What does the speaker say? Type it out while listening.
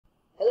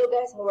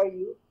guys, how are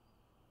you?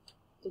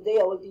 Today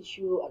I will teach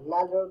you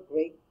another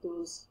great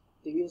tools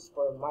to use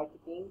for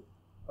marketing,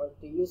 or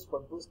to use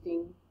for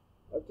boosting,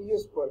 or to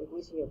use for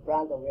increasing your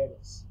brand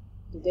awareness.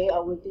 Today I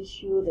will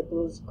teach you the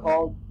tools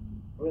called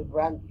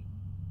Rebrandly.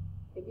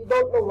 If you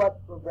don't know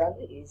what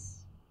Rebrandly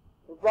is,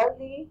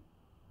 Rebrandly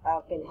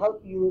can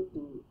help you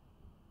to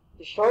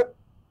short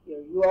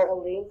your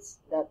URL links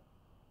that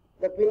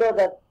we know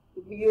that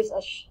if you use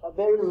a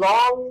very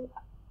long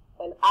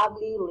and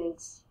ugly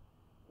links,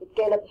 it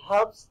cannot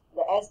help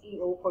the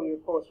SEO for your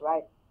post,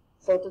 right?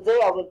 So today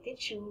I will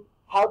teach you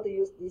how to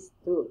use this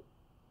tool.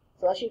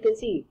 So as you can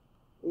see,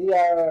 we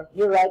are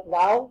here right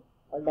now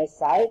on my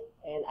site,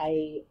 and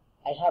I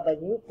have a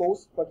new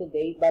post for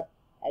today, but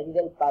I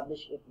didn't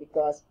publish it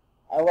because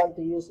I want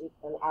to use it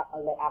on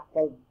my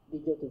actual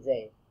video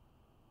today.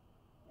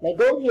 My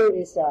goal here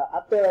is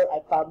after I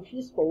publish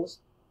this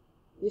post,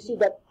 you see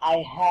that I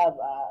have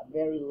a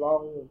very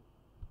long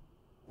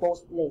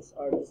post links,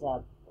 or this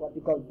what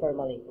we call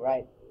permalink,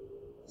 right?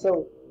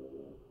 So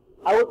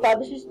I will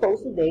publish this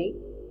post today,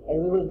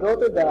 and we will go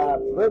to the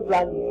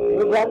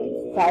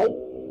Rebrandly site,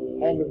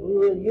 and we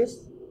will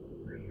use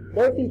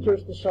their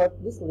features to short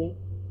this link.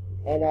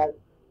 And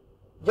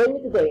join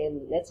me today,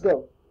 and let's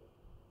go.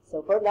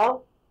 So for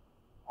now,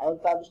 I will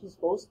publish this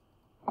post.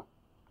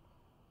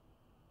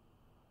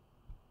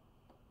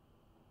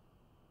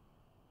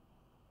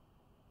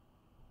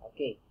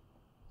 Okay,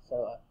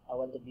 so I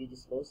want to view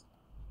this post.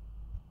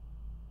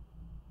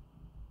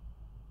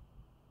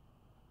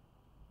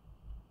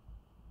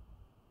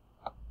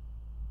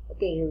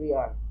 Okay, here we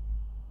are.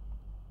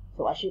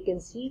 So as you can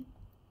see,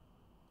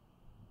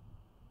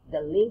 the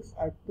links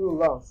are too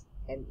long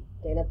and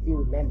cannot be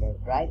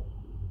remembered, right?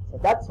 So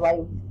that's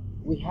why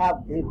we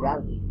have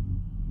Rebrandly.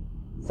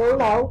 So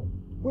now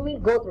we will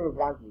go to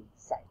Rebrandly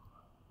site.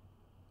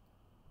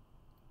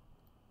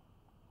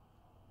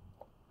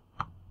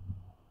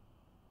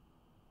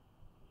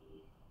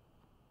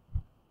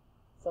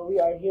 So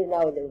we are here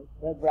now in the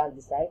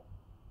Rebrandly site.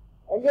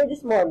 Earlier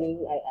this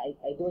morning, I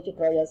do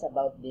tutorials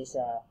about these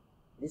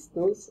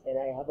tools, and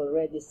I have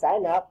already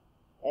signed up,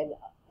 and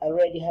I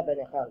already have an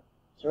account.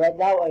 So right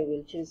now I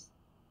will choose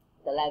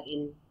the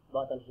login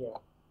button here.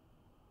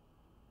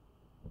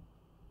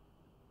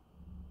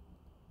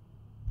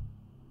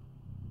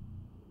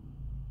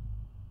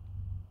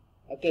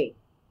 Okay,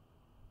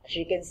 as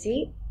you can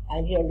see,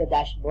 I'm here on the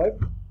dashboard,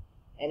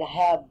 and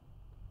I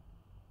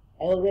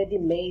already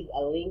made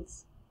a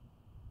links.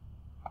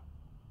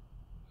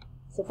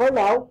 So for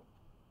now,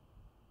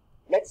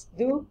 let's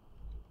do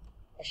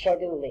a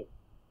shorten link.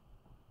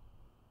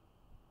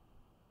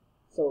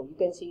 So you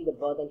can see the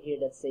button here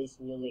that says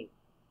new link.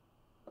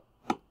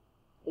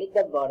 Click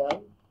that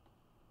button,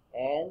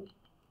 and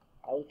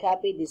I will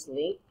copy this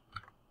link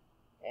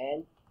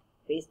and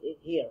paste it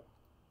here.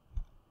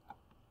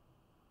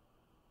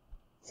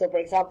 So for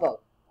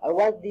example, I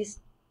want this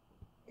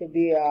to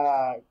be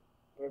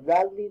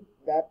Rebrandly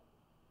that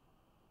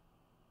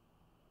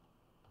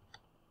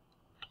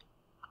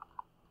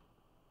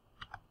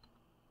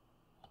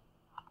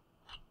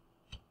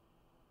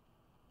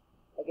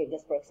okay,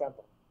 just for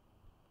example.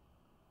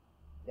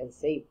 Then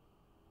save.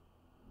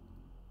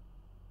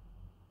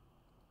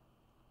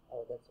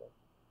 Oh, that's one.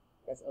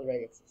 That's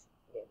already exists.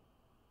 Again,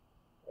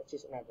 let's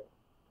choose another.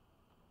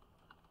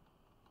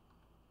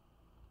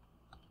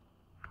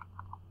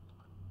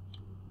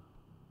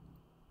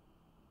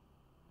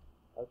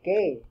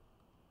 Okay,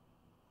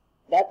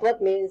 that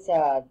what means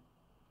the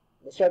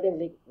shorten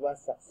link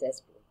was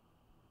successful.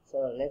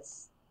 So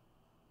let's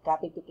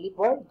copy to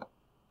clipboard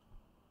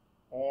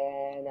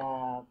and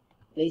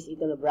place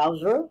it on the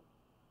browser.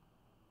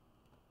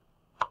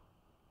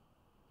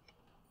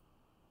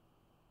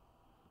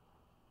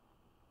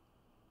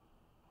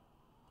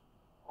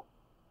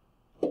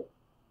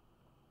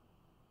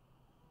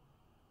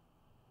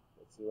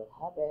 See what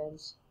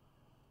happens,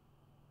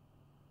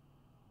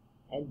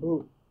 and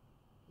boom,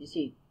 you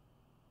see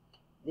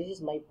this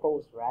is my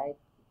post, right,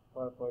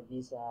 for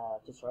this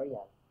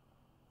tutorial.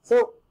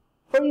 So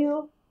for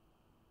you,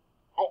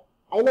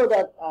 I know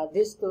that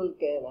this tool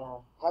can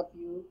help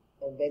you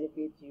and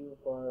benefit you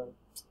for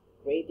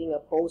creating a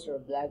post or a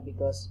blog,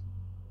 because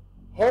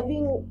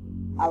having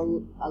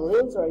a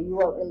links or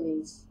URL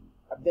links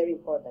are very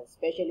important,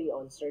 especially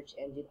on search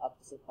engine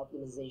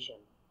optimization.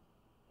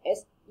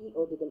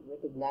 SEO didn't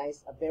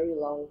recognize a very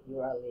long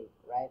URL link,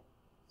 right?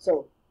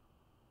 So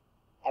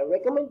I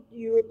recommend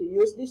you to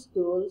use these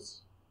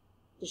tools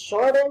to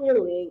shorten your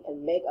link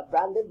and make a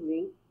branded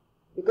link,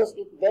 because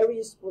it's very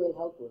useful and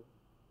helpful.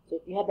 So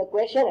if you have a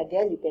question,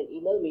 again, you can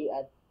email me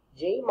at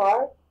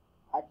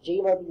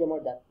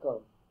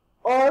jmar@jmarvillaamor.com,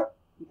 or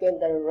you can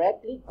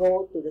directly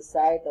go to the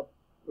site of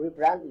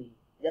Rebrandly.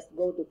 Just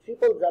go to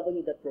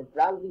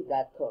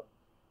www.rebrandly.com.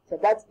 So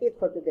that's it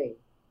for today.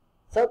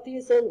 Talk to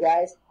you soon,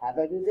 guys. Have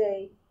a good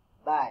day.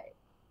 Bye.